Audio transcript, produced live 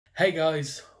Hey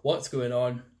guys, what's going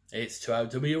on? It's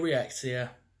TROATW Reacts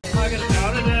here.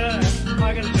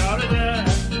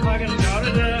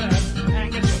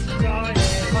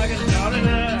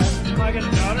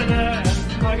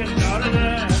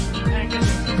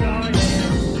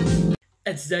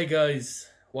 And today guys,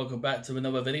 welcome back to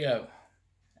another video.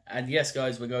 And yes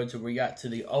guys, we're going to react to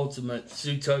the ultimate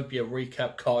Zootopia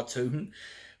recap cartoon,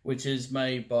 which is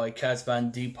made by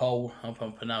Kazvan Depol. I hope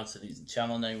I'm pronouncing his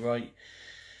channel name right.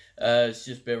 It's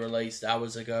just been released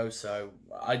hours ago, so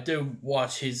I do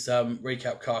watch his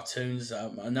recap cartoons.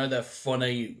 I know they're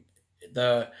funny,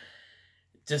 they're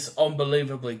just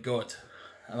unbelievably good,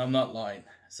 and I'm not lying.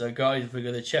 So guys, we're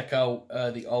going to check out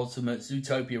the ultimate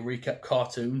Zootopia recap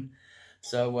cartoon.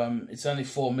 So it's only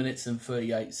 4 minutes and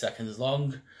 38 seconds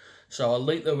long. So I'll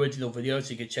link the original video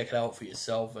so you can check it out for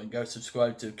yourself, and go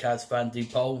subscribe to Kazvan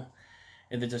Depol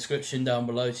in the description down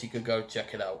below so you can go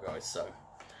check it out guys. So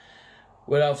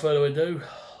without further ado,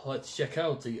 let's check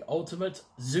out the ultimate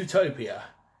Zootopia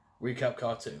recap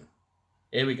cartoon.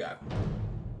 Here we go.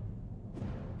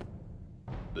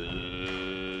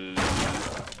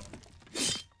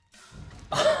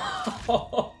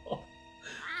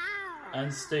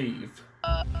 And Steve.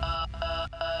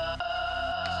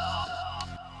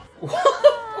 What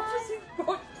was he?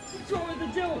 What's wrong with the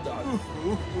dildo?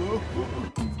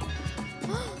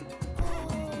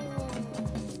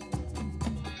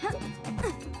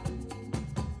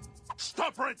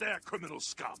 Stop right there, criminal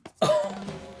scum!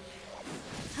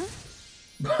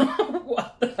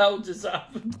 What the hell just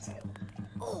happened?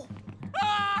 Oh.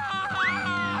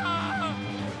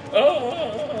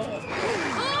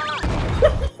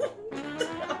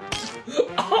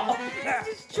 Oh,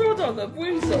 just trod on the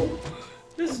weasel.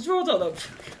 Just trod on the.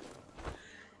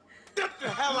 Get the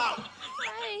hell out!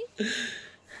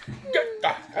 Get the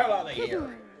hell out of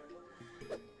here!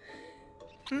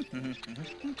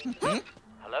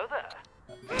 Hello there.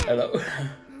 Hello.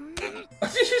 I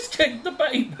just kicked the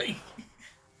baby.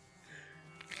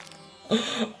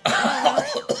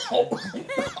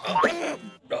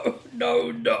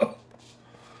 No.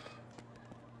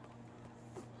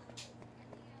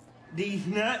 These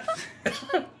nuts.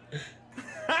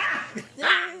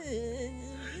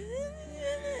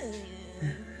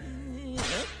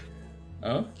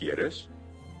 Huh? ¿Quieres?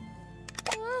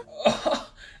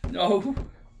 No.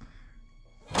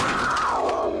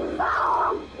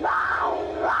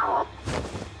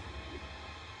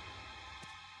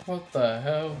 What the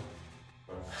hell?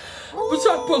 Was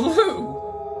that Baloo?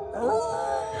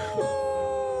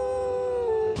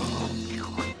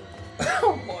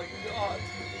 Oh my god.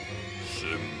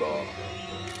 Simba.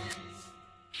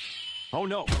 Oh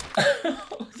no.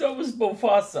 That was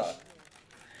Mufasa.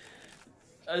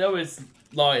 I know it's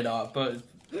lying art, but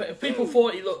people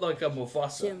thought he looked like a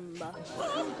Mufasa. Simba.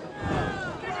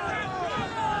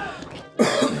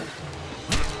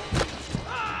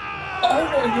 Oh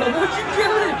my god, what'd you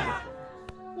kill him?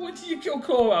 What did you kill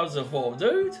Clawhauser for,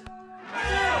 dude?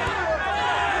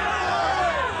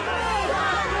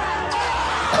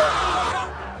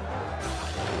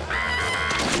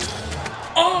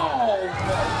 Oh my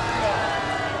god.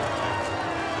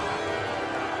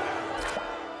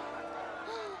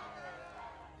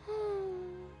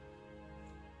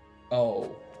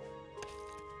 Oh.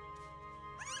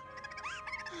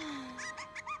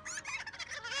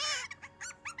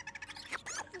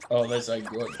 Oh, this ain't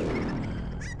good.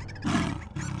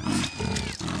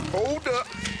 Hold up.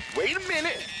 Wait a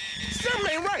minute. Something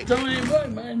ain't right. Something ain't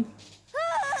right, man.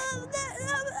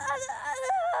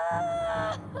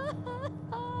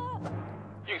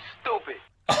 You stupid.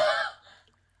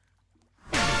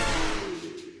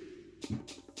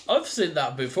 I've seen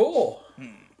that before.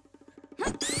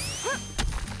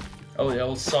 Oh, the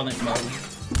old Sonic mode.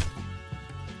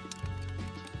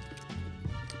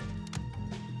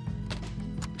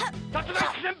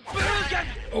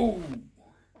 Oh.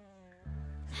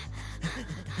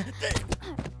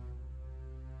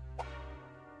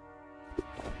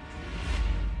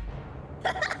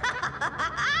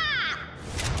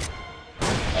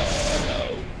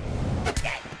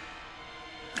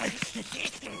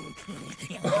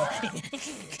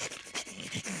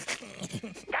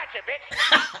 Gotcha, bitch.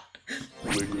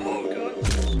 Oh god.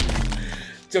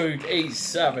 Dude, he's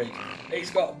savage. He's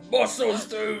got muscles,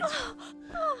 dude.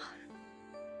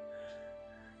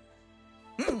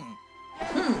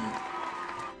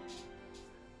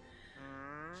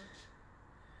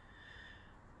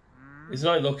 It's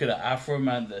like looking at Afro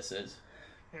Man, this is.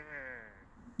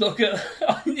 Look at,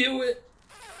 I knew it.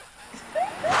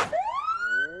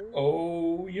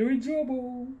 Oh, you're in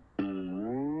trouble.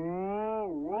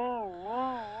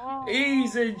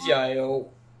 He's in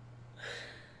jail.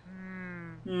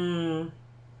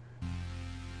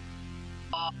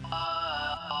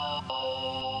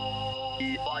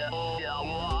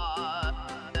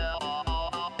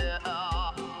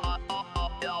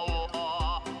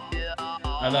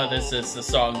 know this is the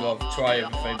song of Try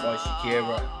Everything by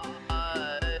Shakira.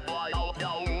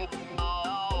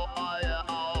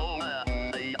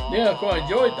 Yeah, I quite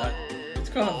enjoyed that. It's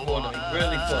kind of funny,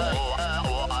 really funny.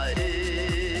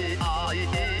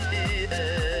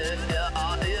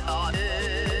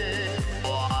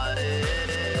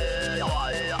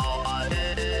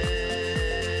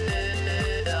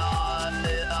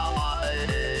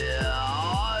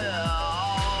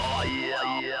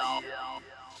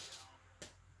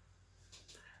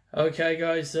 Okay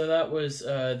guys, so that was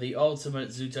the ultimate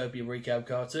Zootopia recap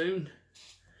cartoon.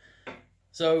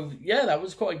 So yeah, that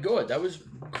was quite good. That was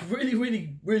really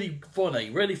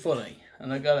funny.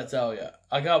 And I gotta tell you,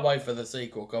 I can't wait for the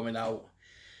sequel coming out.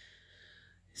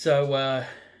 So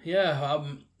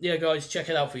yeah guys, check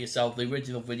it out for yourself, the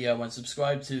original video, and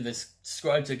subscribe to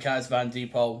Kaz Van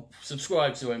Diepold.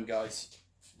 Subscribe to him, guys.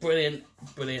 Brilliant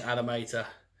animator.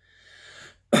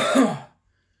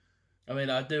 I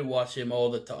mean, I do watch him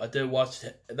all the time. I do watch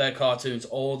their cartoons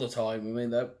all the time. I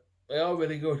mean, they are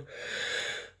really good.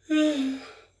 Sorry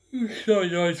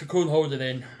guys, I couldn't hold it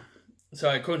in.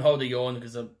 Sorry, I couldn't hold a yawn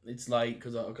because it's late,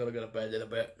 because I've got to go to bed in a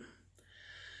bit.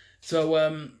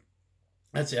 So,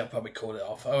 that's it, I'll probably call it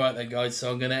off. Alright then guys,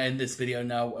 so I'm going to end this video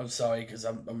now. I'm sorry, because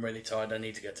I'm really tired. I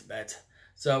need to get to bed.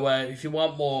 So if you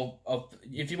want more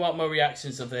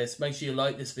reactions of this, make sure you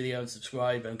like this video and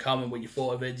subscribe and comment what you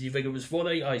thought of it. Do you think it was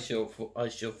funny? I sure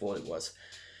thought it was.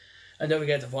 And don't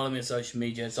forget to follow me on social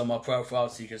media. It's on my profile,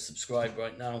 so you can subscribe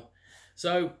right now.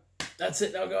 So that's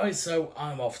it now, guys. So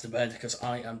I'm off to bed because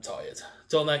I am tired.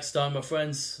 Till next time, my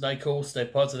friends. Stay cool, stay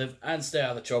positive, and stay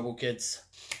out of trouble, kids.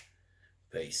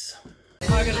 Peace.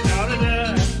 I got a